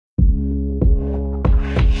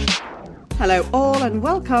Hello all and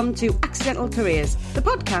welcome to Accidental Careers, the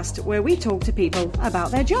podcast where we talk to people about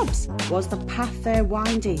their jobs. Was the path there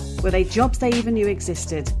windy? Were they jobs they even knew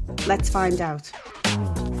existed? Let's find out.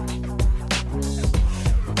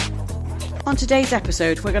 On today's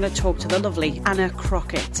episode, we're going to talk to the lovely Anna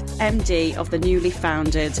Crockett, MD of the newly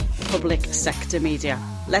founded Public Sector Media.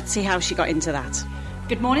 Let's see how she got into that.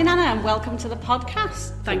 Good morning, Anna, and welcome to the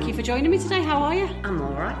podcast. Thank you for joining me today. How are you? I'm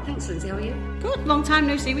all right. Thanks, Lindsay. How are you? Good. Long time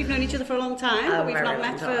no see. We've known each other for a long time. We've not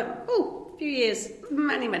met for a few years.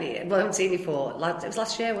 Many years. Well, I haven't seen you for... It was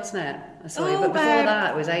last year, wasn't it? I saw you. But before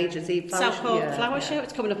that, it was ages. Southport Flower Show.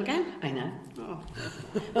 It's coming up again. I know. Oh.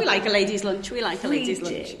 We like a ladies' lunch.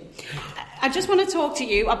 Lunch. I just want to talk to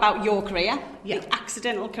you about your career, the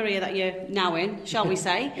accidental career that you're now in, shall we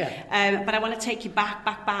say. But I want to take you back.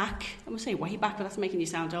 I'm going to say way back, but that's making you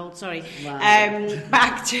sound old, sorry. Wow.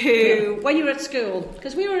 Back to when you were at school,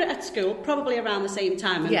 because we were at school probably around the same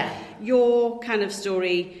time. And your kind of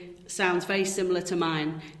story sounds very similar to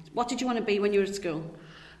mine. What did you want to be when you were at school?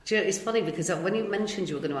 Do you know, it's funny because when you mentioned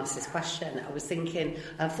you were going to ask this question, I was thinking,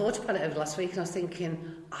 I thought about it over last week and I was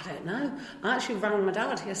thinking, I don't know. I actually rang my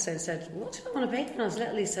dad yesterday and said, what did I want to be? And I was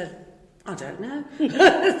little, he said, I don't know.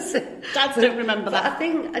 Dads don't remember that. I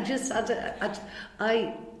think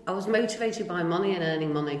I was motivated by money and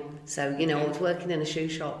earning money. So, you know, I was working in a shoe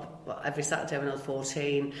shop every Saturday when I was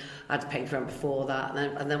 14. I had paid rent before that,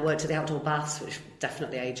 and then worked at the outdoor baths, which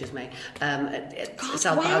definitely ages me. Outdoor baths,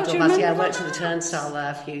 I worked at the Turnstile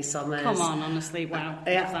there a few summers. Come on, honestly, wow.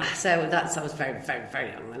 So I was very, very,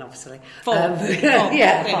 very young then, obviously. 4. Really?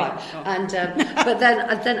 5. And but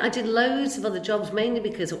then I did loads of other jobs, mainly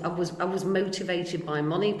because I was motivated by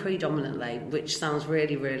money predominantly, which sounds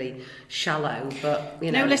really, really shallow, but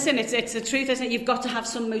you know. No, listen, it's the truth, isn't it? You've got to have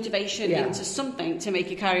some motivation into something to make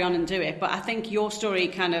you carry on and do it. But I think your story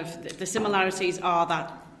kind of, the similarities are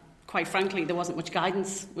that, quite frankly, there wasn't much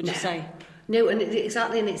guidance, would you say? No, and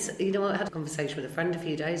exactly, and it's, you know, I had a conversation with a friend a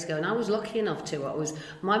few days ago, and I was lucky enough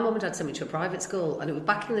my mum and dad sent me to a private school, and it was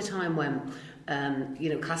back in the time when, you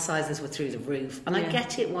know, class sizes were through the roof, and I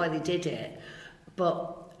get it why they did it,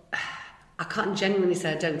 but I can't genuinely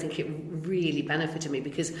say I don't think it really benefited me,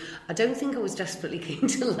 because I don't think I was desperately keen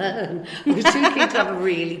to learn. I was too keen to have a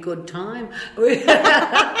really good time.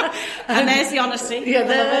 And there's the honesty. Yeah,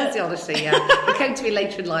 there's the honesty, It came to me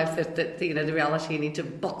later in life that you know, the reality, you need to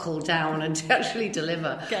buckle down and to actually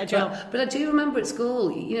deliver. Get a job. But I do remember at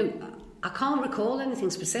school, you know, I can't recall anything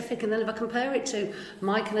specific, and then if I compare it to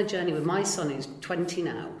my kind of journey with my son, who's 20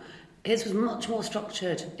 now, his was much more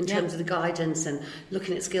structured in terms of the guidance and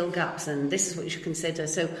looking at skill gaps, and this is what you should consider.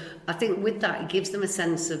 So I think with that, it gives them a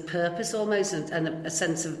sense of purpose almost, and a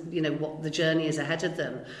sense of, you know, what the journey is ahead of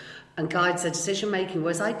them, and guides their decision making.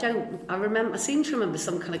 Whereas I seem to remember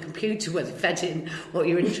some kind of computer where they fed in what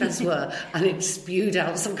your interests were, and it spewed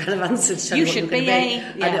out some kind of answer to tell you what you're going to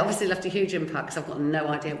be. And it obviously left a huge impact, because I've got no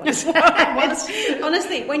idea what it was.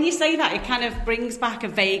 Honestly, when you say that, it kind of brings back a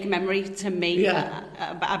vague memory to me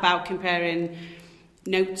about comparing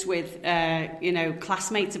notes with you know,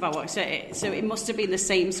 classmates about what, so it must have been the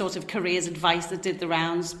same sort of careers advice that did the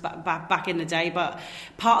rounds back in the day. But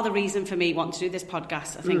part of the reason for me wanting to do this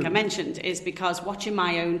podcast, I think I mentioned, is because watching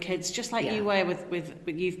my own kids, just like you were with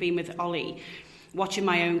you've been with Ollie, watching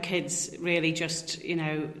my own kids really just, you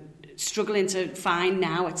know, struggling to find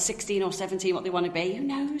now at 16 or 17 what they want to be. Who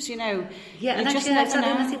knows, you know? Yeah, and I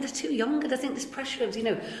think they're too young, and I think there's pressure of, you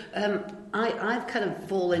know, I've kind of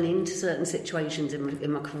fallen into certain situations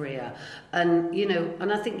in my career, and, you know,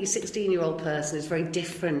 and I think your 16-year-old person is very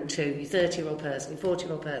different to your 30-year-old person, your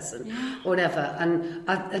 40-year-old person, or whatever, and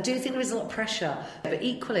I do think there is a lot of pressure, but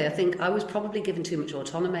equally I think I was probably given too much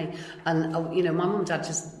autonomy, and, you know, my mum and dad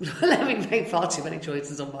just let me make far too many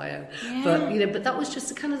choices on my own, but, you know, but that was just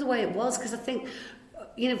the kind of the way it was, because I think,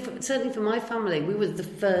 you know, certainly for my family, we were the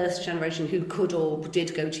first generation who could or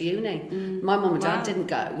did go to uni. My mum and dad didn't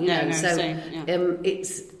go, you know, so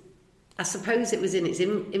it's, I suppose it was in its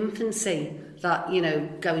infancy that, you know,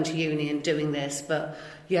 going to uni and doing this, but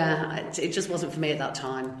yeah, it just wasn't for me at that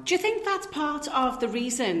time. Do you think that's part of the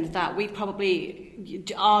reason that we probably,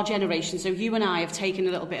 our generation, so you and I, have taken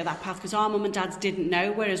a little bit of that path, because our mum and dads didn't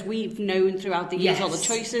know, whereas we've known throughout the years all the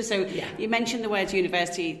choices? So you mentioned the words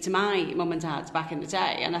university to my mum and dad's back in the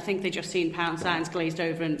day, and I think they just seen pound signs glazed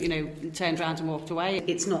over and, you know, turned around and walked away.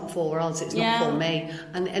 It's not for us, it's not for me.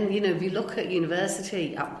 And you know, if you look at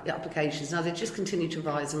university applications now, they just continue to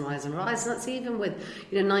rise and rise and rise, and that's even with,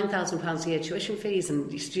 you know, £9,000 a year tuition fees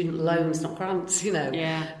and student loans, not grants, you know.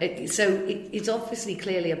 So it's obviously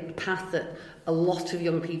clearly a path that a lot of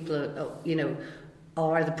young people are, you know,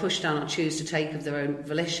 are either pushed down or choose to take of their own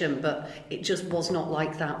volition, but it just was not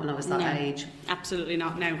like that when I was that age. Absolutely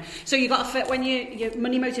not, no. So you got when your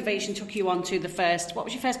money motivation took you on to the first, what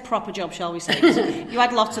was your first proper job, shall we say? 'Cause you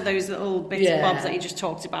had lots of those little bits and bobs that you just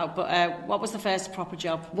talked about, but what was the first proper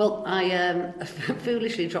job? Well, I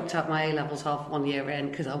foolishly dropped out my A-levels half 1 year in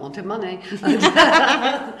because I wanted money.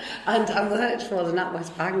 And I worked for the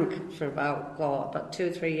NatWest Bank for about 2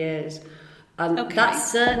 or 3 years. And that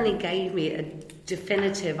certainly gave me a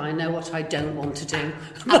definitive, I know what I don't want to do.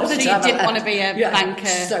 So you didn't want to be a banker?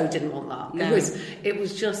 So didn't want that. No. It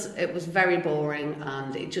was very boring,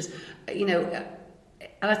 and it just, and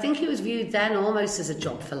I think it was viewed then almost as a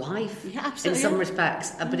job for life. Yeah, absolutely. In some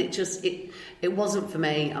respects, but it wasn't for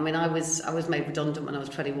me. I mean, I was made redundant when I was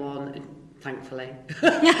 21. Thankfully,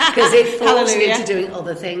 because it forced me into doing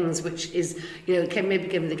other things, which is, maybe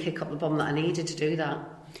give me the kick up the bum that I needed to do that.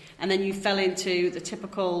 And then you fell into the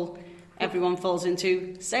typical, everyone falls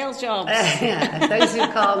into sales jobs. Those who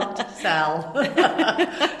can't sell.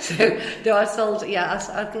 I sold.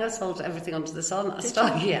 I think I sold everything under the sun. I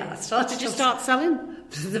started. Did you start selling?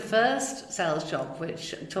 The first sales job,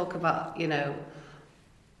 which talk about being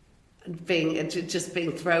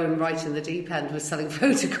thrown right in the deep end, was selling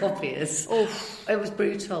photocopiers. It was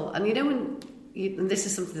brutal, and and this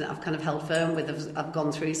is something that I've kind of held firm with. I've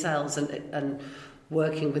gone through sales and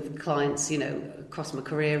working with clients, across my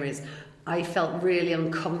career, is I felt really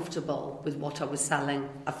uncomfortable with what I was selling.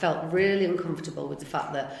 I felt really uncomfortable with the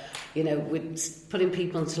fact that, we're putting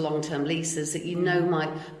people into long-term leases that might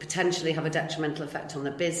potentially have a detrimental effect on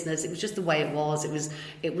their business. It was just the way it was. It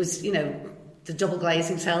was the double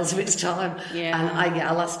glazing sales of its time. Yeah. And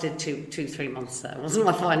I lasted 2-3 months there. It wasn't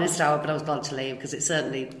my finest hour, but I was glad to leave because it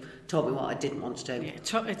certainly taught me what I didn't want to do. Yeah,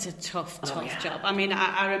 it's a tough job. I mean,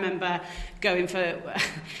 I remember going for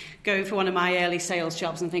one of my early sales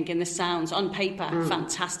jobs and thinking, this sounds on paper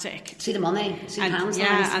fantastic. See the money, see the pounds.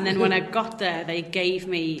 Yeah, and then when I got there, they gave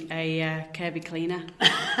me a Kirby cleaner.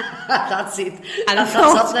 That's it. And that's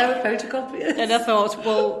up there with photocopiers. And I thought,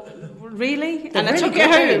 well, really? And I took it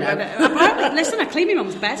home. And apparently, listen, I cleaned my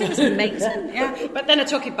mum's bed. It was amazing. Yeah, but then I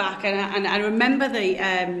took it back, and I remember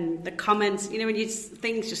the comments. When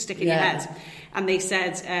things just stick in your head, and they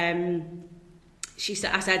said, I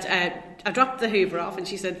said, I dropped the Hoover off, and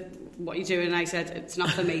she said, what are you doing? And I said, it's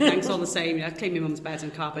not for me, thanks all the same. I cleaned my mum's bed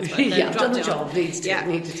and carpet. But I've done the job,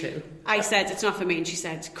 needed to. I said, it's not for me, and she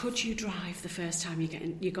said, could you drive the first time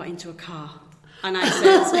you got into a car? And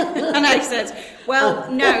I said,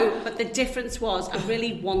 well, no, but the difference was I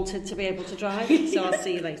really wanted to be able to drive, so I'll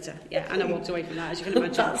see you later. Yeah, and I walked away from that, as you can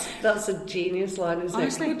imagine. That's a genius line, isn't it?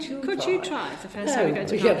 Honestly, could you drive the first time you got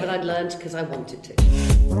into a car? Yeah, but I'd learned because I wanted to.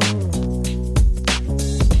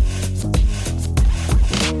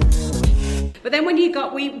 But then when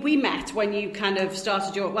we met when you kind of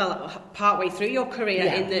started partway through your career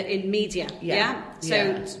in media. Yeah.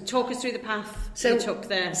 So talk us through the path you took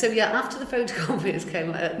there. So after the photocopiers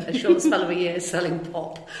came a short spell of a year selling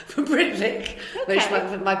pop for Britvic, which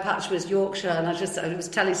my patch was Yorkshire, and it was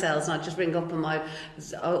telesales, and I'd just ring up, and I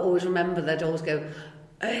always remember they'd always go,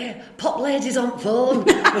 hey, pop ladies on phone.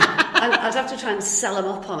 And I'd have to try and sell them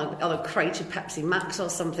up on a crate of Pepsi Max or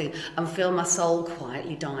something and feel my soul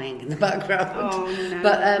quietly dying in the background. Oh, no.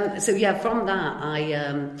 But from that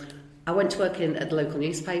I went to work at the local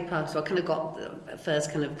newspaper, so I kind of got the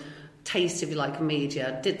first kind of taste, if you like, of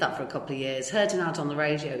media. Did that for a couple of years. Heard an ad on the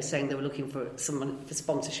radio saying they were looking for someone for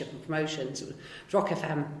sponsorship and promotions. It was Rock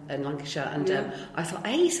FM in Lancashire, and I thought,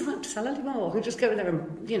 hey, so I don't have to sell anymore. We'll just go in there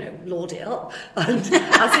and lord it up. And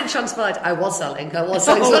as it transpired, I was selling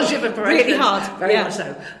sponsorship and promotions. Really hard, very much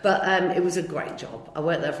so. But it was a great job. I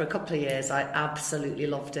worked there for a couple of years. I absolutely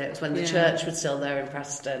loved it. It was when the church was still there in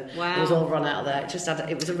Preston. Wow. It was all run out of there.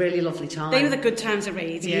 It was a really lovely time. They were the good times of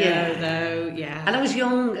radio, though. Yeah. And I was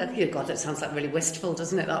young. God, that sounds like really wistful,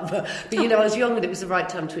 doesn't it? But I was young, and it was the right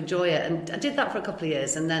time to enjoy it. And I did that for a couple of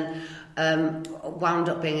years, and then wound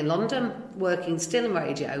up being in London, working still in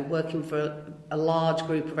radio, working for a large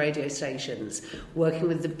group of radio stations, working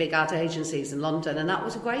with the big ad agencies in London, and that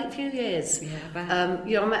was a great few years. Yeah, I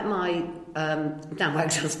met my now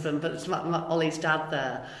ex-husband, but it's my Ollie's dad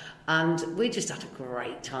there. And we just had a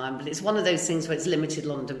great time. But it's one of those things where it's limited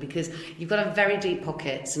London because you've got to have very deep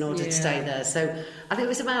pockets in order to stay there. So I think it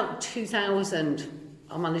was about 2000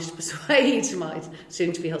 I managed to persuade my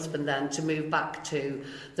soon-to-be husband then to move back to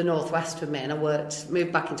the northwest with me. And I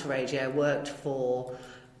moved back into radio, worked for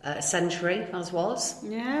Century, as was.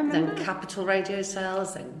 Yeah, I remember. Then Capital Radio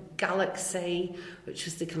Sales, then Galaxy, which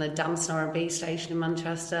was the kind of dance and R&B station in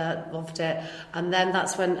Manchester. Loved it. And then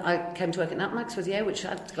that's when I came to work at NatMax with you, which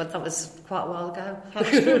God, that was quite a while ago.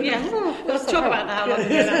 Yeah, let's talk about that, how long ago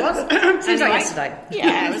that was. Seems like yesterday.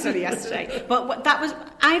 Yeah, it was only yesterday. But that was,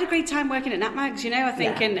 I had a great time working at NatMags, you know. I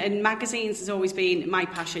think in magazines has always been my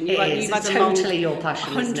passion. You've had totally your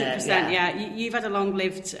passion, 100%, isn't it? Yeah. You've had a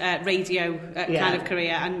long-lived radio kind of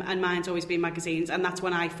career, and mine's always been magazines, and that's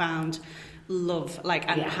when I found love,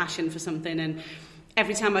 and passion for something. And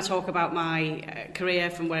every time I talk about my career,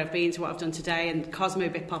 from where I've been to what I've done today, and Cosmo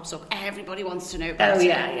bit pops up, everybody wants to know about it.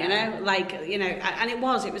 You know, and it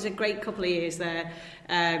was a great couple of years there.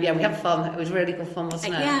 We had fun. It was really good fun,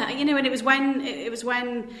 wasn't it? Yeah, you know, and it was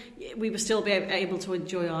when we were still able to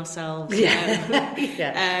enjoy ourselves. Allowed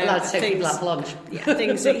to take people out for lunch. Yeah,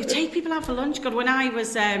 things that you take people out for lunch. God, when I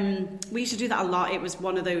was, we used to do that a lot. It was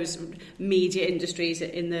one of those media industries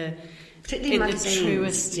in the. Particularly in the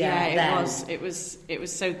truest, it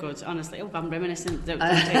was so good, honestly. Oh, I'm reminiscent. Don't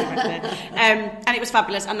take it back there. And it was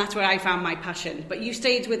fabulous, and that's where I found my passion. But you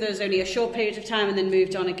stayed with us only a short period of time, and then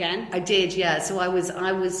moved on again. I did, yeah. So I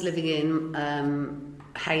was living in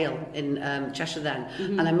Hale in Cheshire then,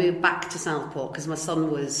 and I moved back to Southport because my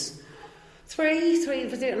son was three,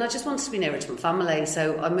 and I just wanted to be nearer to my family,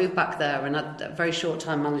 so I moved back there, and I had a very short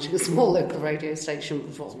time managing a small local radio station,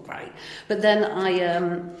 which wasn't great. But then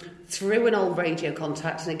I through an old radio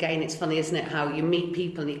contact, and again, it's funny, isn't it, how you meet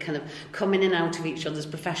people and you kind of come in and out of each other's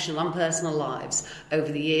professional and personal lives over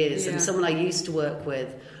the years. And someone I used to work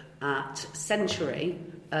with at Century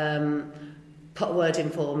put a word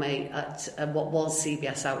in for me at what was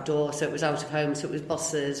CBS Outdoor, so it was out of home, so it was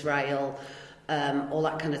buses, rail, all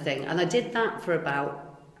that kind of thing. And I did that for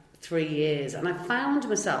about 3 years, and I found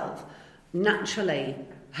myself naturally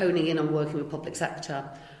honing in on working with public sector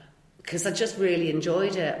because I just really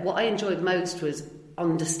enjoyed it. What I enjoyed most was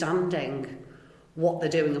understanding what they're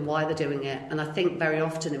doing and why they're doing it. And I think very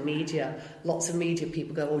often in media, lots of media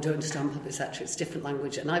people go, don't understand public sector, it's different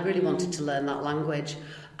language. And I really wanted to learn that language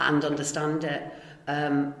and understand it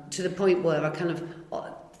to the point where I kind of...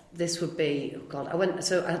 This would be,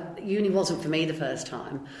 uni wasn't for me the first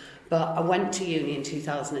time, but I went to uni in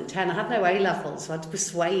 2010. I had no A-levels, so I had to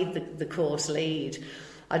persuade the course lead.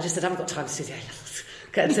 I just said, I haven't got time to do the A-levels.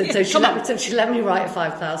 So she let me write a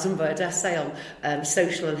 5,000-word essay on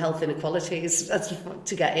social and health inequalities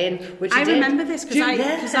to get in, which I did. Remember this because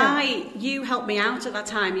you helped me out at that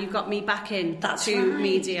time. You got me back in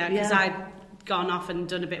media because I'd gone off and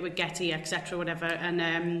done a bit with Getty, etc., whatever,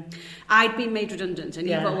 and I'd been made redundant, and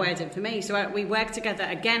you got a word in for me, so we worked together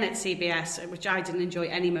again at CBS, which I didn't enjoy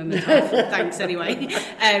any moment of. Thanks anyway.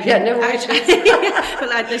 No worries.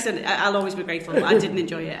 But listen, I'll always be grateful. I didn't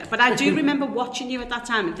enjoy it, but I do remember watching you at that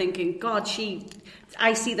time and thinking, God,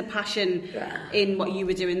 I see the passion in what you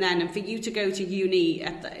were doing then, and for you to go to uni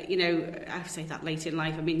at I say that late in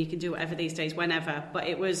life. I mean, you can do whatever these days, whenever, but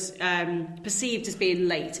it was perceived as being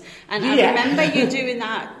late. And I remember you doing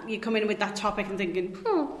that. You come in with that topic and thinking,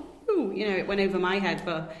 it went over my head,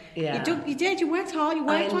 but you did. You worked hard. You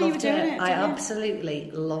worked while you were doing it. I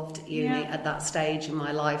absolutely loved uni at that stage in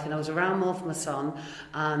my life, and I was around more for my son,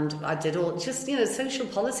 and I did all just social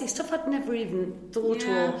policy stuff I'd never even thought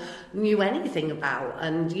or knew anything about,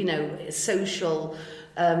 and social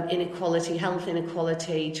inequality, health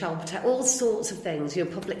inequality, child protection, all sorts of things.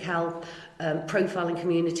 Public health. Profiling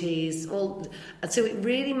communities, so it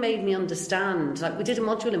really made me understand. Like, we did a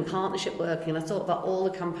module in partnership working, and I thought about all the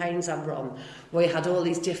campaigns I've run where you had all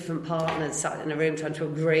these different partners sat in a room trying to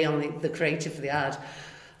agree on the creative for the ad.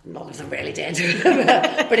 None of them really did,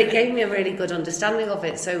 but it gave me a really good understanding of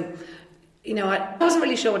it. So, I wasn't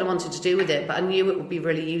really sure what I wanted to do with it, but I knew it would be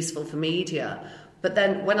really useful for media. But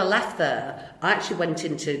then when I left there, I actually worked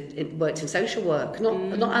in social work,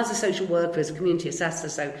 not as a social worker, as a community assessor,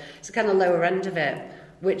 so it's a kind of lower end of it,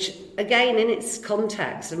 which, again, in its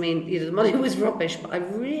context, I mean, the money was rubbish, but I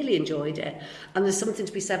really enjoyed it. And there's something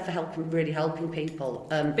to be said for really helping people.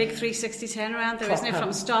 Big 360 turnaround, though, isn't it?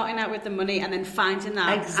 From starting out with the money and then finding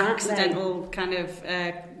that accidental kind of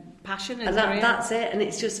passion and career. That's it,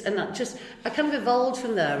 and I kind of evolved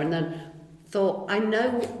from there, and then thought, I know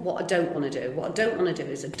what I don't want to do. What I don't want to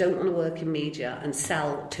do is I don't want to work in media and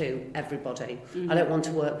sell to everybody. I don't want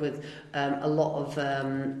to work with a lot of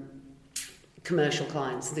commercial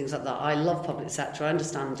clients and things like that. I love public sector, I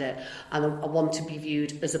understand it, and I want to be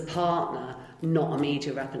viewed as a partner, not a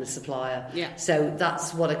media rep and a supplier. So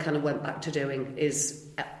that's what I kind of went back to doing, is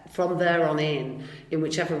from there on in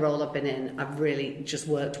whichever role I've been in, I've really just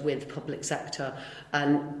worked with public sector,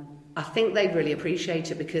 and I think they really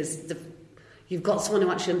appreciate it because you've got someone who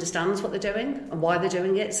actually understands what they're doing and why they're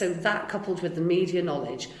doing it. So that coupled with the media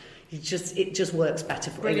knowledge, it just works better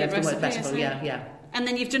for you. Everything works better for yeah. And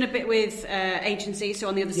then you've done a bit with agencies, so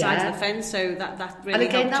on the other side of the fence, so that really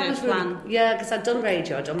helped to plan. Really, because I'd done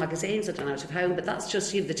radio, I'd done magazines, I'd done out of home, but that's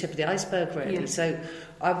just the tip of the iceberg, really. Yeah. So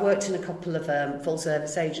I've worked in a couple of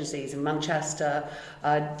full-service agencies in Manchester.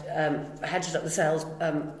 I headed up the sales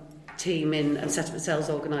team and set up a sales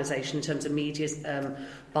organisation in terms of media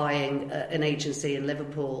buying, an agency in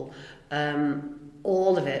Liverpool.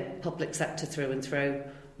 All of it, public sector through and through,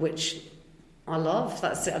 which I love.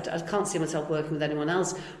 That's it. I can't see myself working with anyone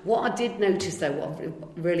else. What I did notice, though,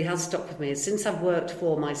 what really has stuck with me is since I've worked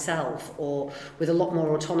for myself or with a lot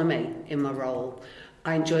more autonomy in my role,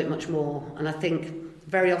 I enjoy it much more. And I think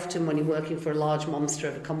very often when you're working for a large monster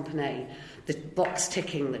of a company, the box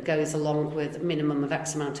ticking that goes along with a minimum of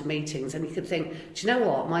X amount of meetings, and you could think, do you know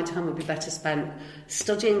what, my time would be better spent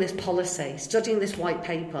studying this policy, studying this white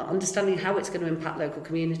paper, understanding how it's going to impact local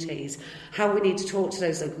communities, how we need to talk to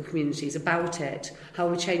those local communities about it, how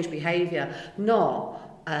we change behaviour, not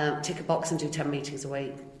tick a box and do 10 meetings a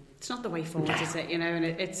week. It's not the way forward, is it? And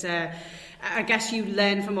it's I guess you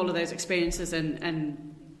learn from all of those experiences, and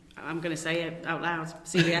I'm going to say it out loud.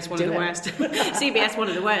 CBS, one of the worst. CBS, one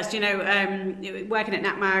of the worst. Working at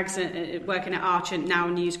NatMags, working at Arch, and now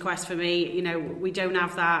NewsQuest for me. We don't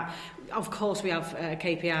have that. Of course, we have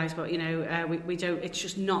KPIs, but we don't. It's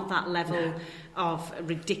just not that level of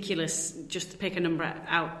ridiculous. Just to pick a number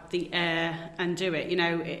out the air and do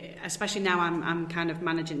it. Especially now, I'm kind of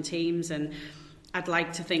managing teams and. I'd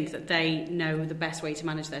like to think that they know the best way to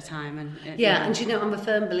manage their time. And I'm a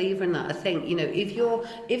firm believer in that. I think,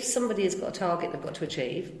 if somebody has got a target they've got to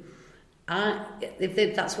achieve,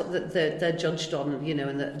 if that's what they're judged on,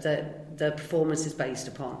 and their performance is based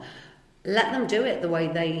upon, let them do it the way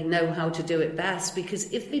they know how to do it best,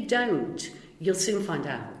 because if they don't, you'll soon find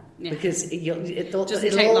out. Yeah. Because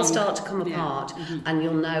it'll all start to come apart, and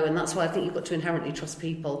you'll know, and that's why I think you've got to inherently trust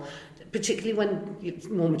people, particularly when you're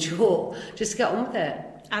more mature, just to get on with it.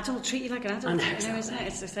 Adult, treat you like an adult, isn't it?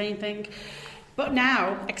 It's the same thing. But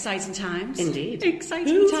now, exciting times. Indeed.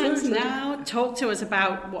 Exciting times now. Talk to us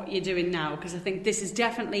about what you're doing now, because I think this is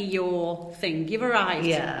definitely your thing. You've arrived.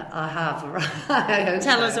 Yeah, I have arrived.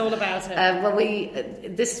 Tell us all about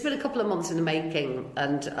it. This has been a couple of months in the making,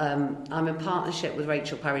 and I'm in partnership with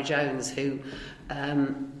Rachel Parry-Jones, who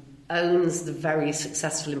owns the very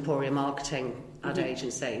successful Emporium Marketing ad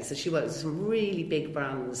agency. So she works with some really big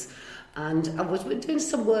brands, and I was doing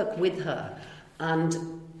some work with her, and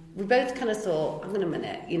we both kind of thought, hang on a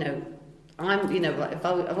minute, if I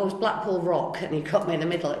was Blackpool Rock and you cut me in the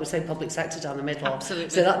middle, it would say public sector down the middle. Absolutely.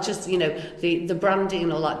 So that just, the branding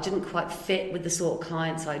and all that didn't quite fit with the sort of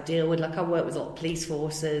clients I deal with. Like I work with a lot of police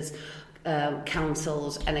forces,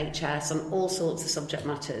 councils, NHS, on all sorts of subject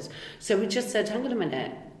matters. So we just said, hang on a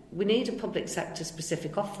minute, we need a public sector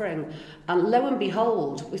specific offering. And lo and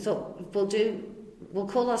behold, we thought we'll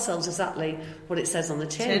call ourselves exactly what it says on the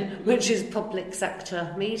tin, which is public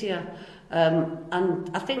sector media. And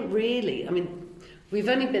I think really, we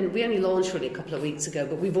only launched really a couple of weeks ago,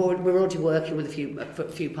 but we're already working with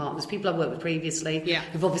a few partners, people I've worked with previously,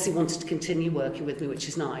 who've obviously wanted to continue working with me, which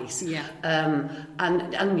is nice. Yeah.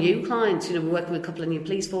 And new clients, we're working with a couple of new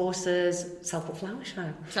police forces, Southport Flower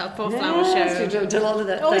Show. Southport Flower Show. So a lot of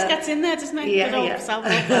that. Always gets in there, doesn't it? Yeah.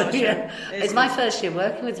 Southport Flower Show. It's my first year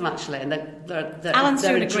working with them, actually, and Alan's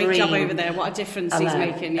doing a great job over there. What a difference he's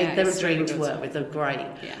making. Yeah, they're a dream to work with. They're great.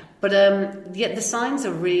 Yeah. But the signs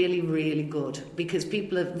are really, really good, because we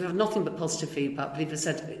have nothing but positive feedback. People have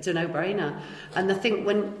said it's a no-brainer. And I think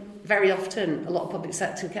very often a lot of public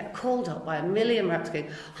sector get called up by a million reps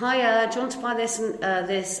going, hi, do you want to buy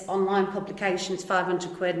this online publication? It's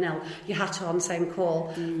 £500. Now you have to on the same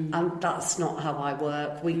call. And that's not how I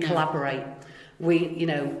work. We collaborate. We're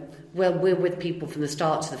with people from the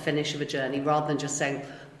start to the finish of a journey, rather than just saying,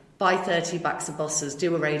 buy 30 backs of buses,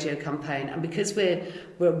 do a radio campaign. And because we're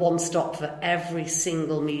one stop for every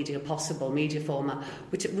single media format,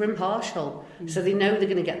 we're impartial. So they know they're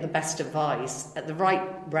going to get the best advice at the right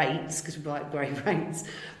rates, because we buy at great rates,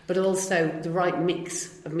 but also the right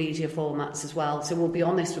mix of media formats as well. So we'll be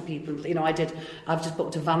honest with people. I've just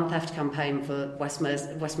booked a van theft campaign for West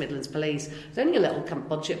Midlands Police. There's only a little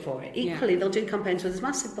budget for it. Equally, they'll do campaigns with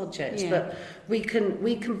massive budgets, but we can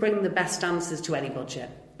bring the best answers to any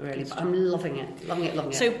budget. really. But I'm loving it.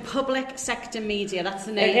 So Public Sector Media, that's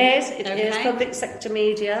the name? It is Public Sector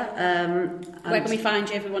Media. Where can we find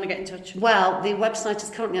you if we want to get in touch? Well, the website is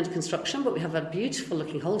currently under construction, but we have a beautiful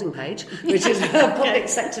looking holding page, which is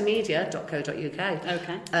publicsectormedia.co.uk.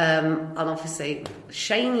 Okay. And obviously,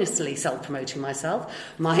 shamelessly self-promoting myself,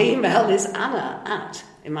 my email is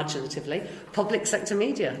anna@imaginatively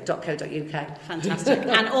publicsectormedia.co.uk. Fantastic.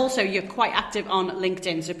 And also, you're quite active on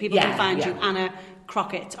LinkedIn, so people can find you, Anna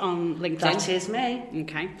Crockett, on LinkedIn. That is me.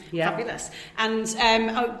 Okay, fabulous. And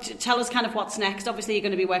tell us kind of what's next. Obviously, you're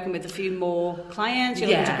going to be working with a few more clients. You're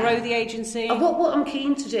looking to grow the agency. What I'm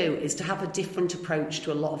keen to do is to have a different approach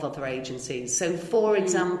to a lot of other agencies. So, for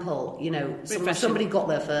example, somebody got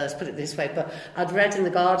there first, put it this way, but I'd read in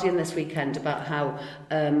The Guardian this weekend about how,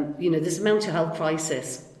 there's a mental health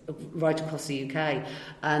crisis right across the UK,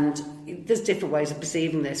 and there's different ways of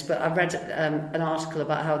perceiving this, but I read an article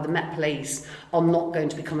about how the Met Police are not going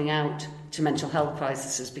to be coming out to mental health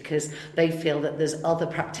crises because they feel that there's other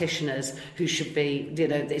practitioners who should be,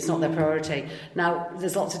 it's not their priority. Now,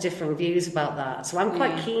 there's lots of different views about that, so I'm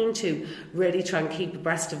quite keen to really try and keep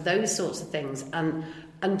abreast of those sorts of things and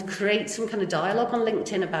create some kind of dialogue on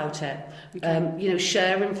LinkedIn about it. Okay.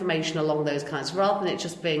 Share information along those kinds, rather than it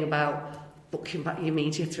just being about booking back your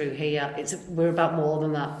media through here. We're about more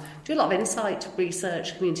than that. Do a lot of insight,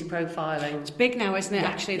 research, community profiling. It's big now, isn't it? Yeah.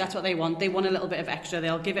 Actually, that's what they want. They want a little bit of extra.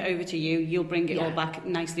 They'll give it over to you. You'll bring it all back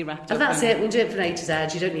nicely wrapped up. And that's it. We do it from A to Z.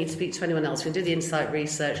 You don't need to speak to anyone else. We can do the insight,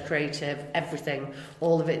 research, creative, everything.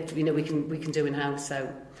 All of it, we can do in-house.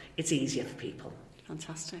 So it's easier for people.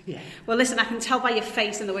 Fantastic. Yeah. Well, listen, I can tell by your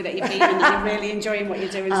face and the way that you're being that you're really enjoying what you're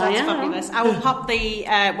doing. So that's fabulous. I will pop the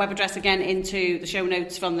web address again into the show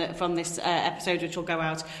notes from this episode, which will go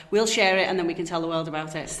out. We'll share it and then we can tell the world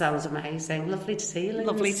about it. Sounds amazing. Lovely to see you, Liz.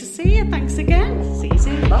 Lovely to see you. Thanks again. See you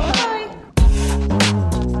soon. Bye.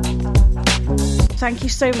 Thank you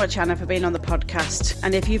so much, Anna, for being on the podcast.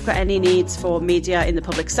 And if you've got any needs for media in the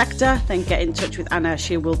public sector, then get in touch with Anna.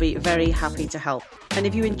 She will be very happy to help. And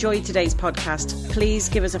if you enjoyed today's podcast, please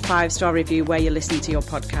give us a 5-star review where you're listening to your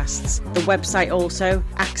podcasts. The website also,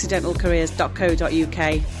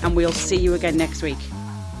 accidentalcareers.co.uk, and we'll see you again next week.